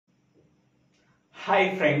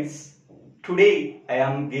Hi friends, today I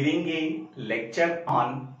am giving a lecture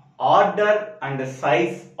on order and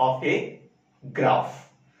size of a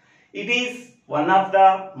graph. It is one of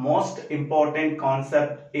the most important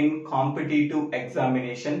concepts in competitive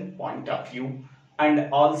examination point of view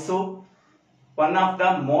and also one of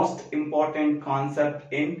the most important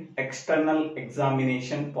concept in external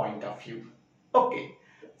examination point of view. Okay,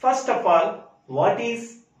 first of all, what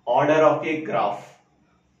is order of a graph?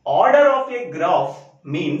 Order of a graph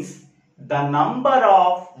means the number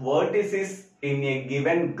of vertices in a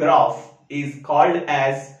given graph is called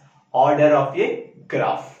as order of a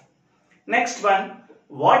graph. Next one,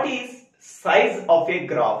 what is size of a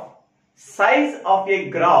graph? Size of a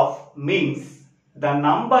graph means the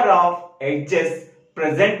number of edges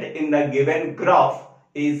present in the given graph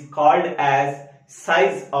is called as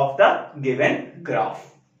size of the given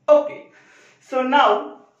graph. Okay, so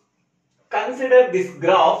now consider these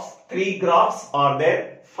graphs. Three graphs are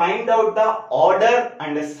there. Find out the order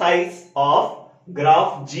and size of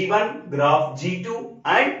graph G1, graph G2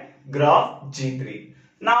 and graph G3.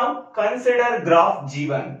 Now consider graph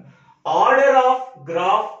G1. Order of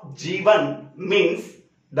graph G1 means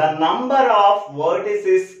the number of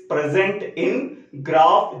vertices present in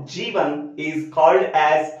graph G1 is called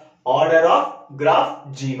as order of graph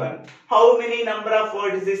G1. How many number of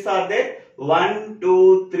vertices are there? 1,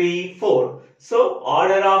 2, 3, 4. So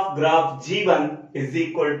order of graph G1 is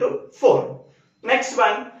equal to 4. Next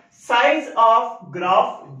one, size of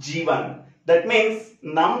graph G1. That means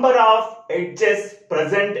number of edges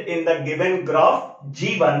present in the given graph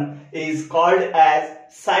G1 is called as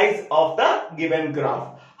size of the given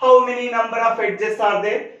graph. How many number of edges are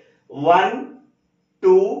there? 1,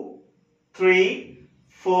 2, 3,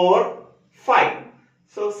 4, 5.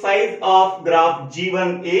 So size of graph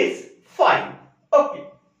G1 is 5. Okay.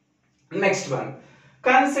 Next one.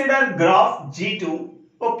 Consider graph G2.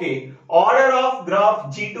 Okay. Order of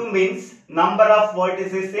graph G2 means number of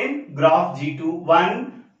vertices in graph G2.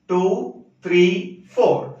 1, 2, 3,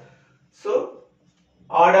 4. So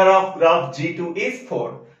order of graph G2 is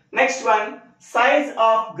 4. Next one. Size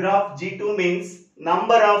of graph G2 means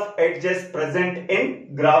number of edges present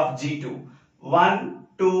in graph G2. 1,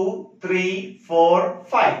 2, 3, 4,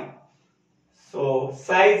 5. So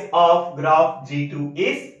size of graph G2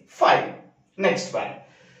 is 5. Next one.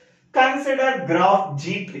 Consider graph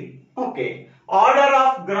G3. Okay. Order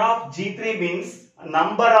of graph G3 means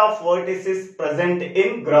number of vertices present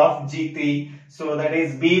in graph G3. So that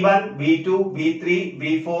is V1, V2, V3,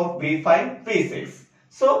 V4, V5, V6.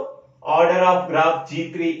 So order of graph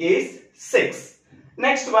G3 is 6.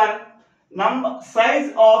 Next one.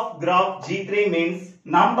 Size of graph G3 means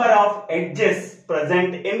number of edges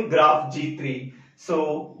present in graph G3.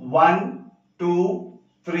 So 1, 2,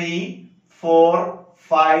 3, 4,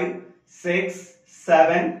 5, 6,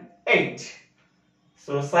 7, 8.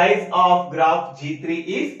 So size of graph G3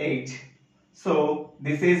 is 8. So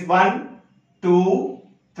this is 1, 2,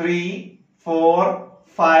 3, 4,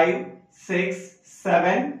 5, 6,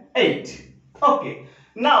 7, 8. Okay.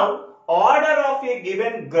 Now order of a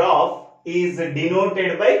given graph is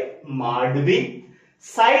denoted by mod B.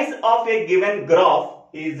 Size of a given graph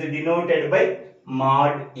is denoted by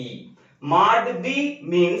mod E. Mod B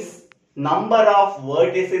means number of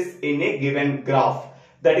vertices in a given graph.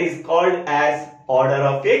 That is called as order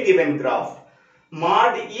of a given graph.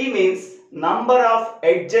 Mod E means number of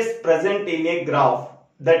edges present in a graph.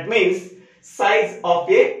 That means size of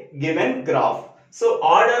a given graph. So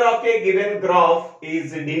order of a given graph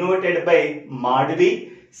is denoted by mod B.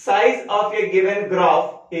 Size of a given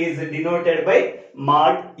graph is denoted by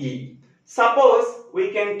mod E. Suppose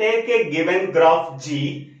we can take a given graph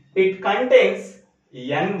G. It contains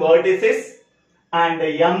n vertices and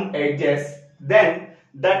m edges. Then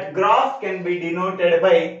that graph can be denoted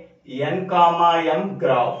by n comma m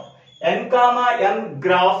graph. N comma m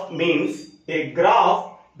graph means a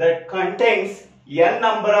graph that contains n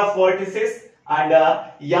number of vertices and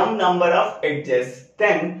m number of edges.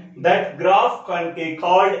 Then that graph can be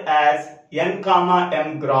called as n comma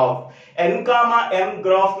m graph. N comma m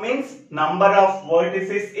graph means number of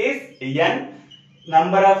vertices is n,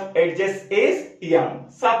 number of edges is m.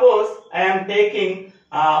 Suppose I am taking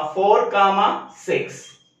 4 comma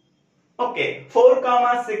 6. Okay, 4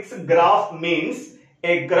 comma 6 graph means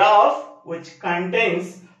a graph which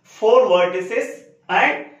contains 4 vertices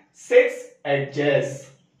and 6 edges.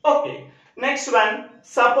 Okay, next one.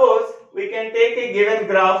 Suppose we can take a given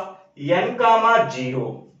graph n comma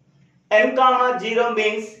 0. N comma 0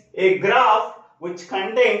 means a graph which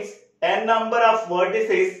contains n number of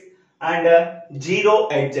vertices and 0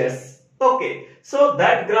 edges. Okay, so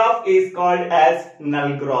that graph is called as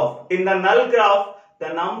null graph. In the null graph,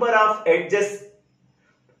 the number of edges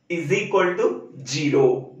is equal to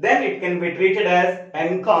 0. Then it can be treated as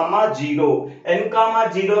n comma 0. N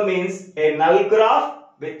comma 0 means a null graph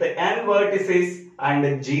with n vertices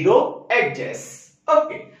and 0 edges.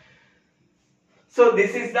 Okay. So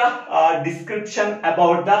this is the description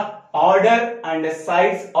about the order and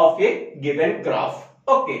size of a given graph.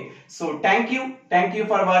 Okay. So thank you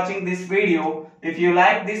for watching this video. If you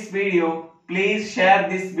like this video, please share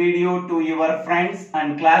this video to your friends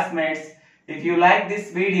and classmates. If you like this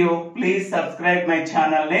video, please subscribe my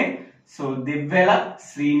channel name. So Divvela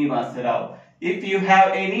Srinivasa. If you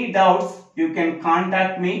have any doubts, you can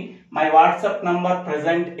contact me. My WhatsApp number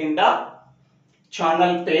present in the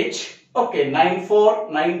channel page. Okay,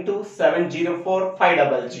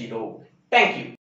 9492704500. Thank you.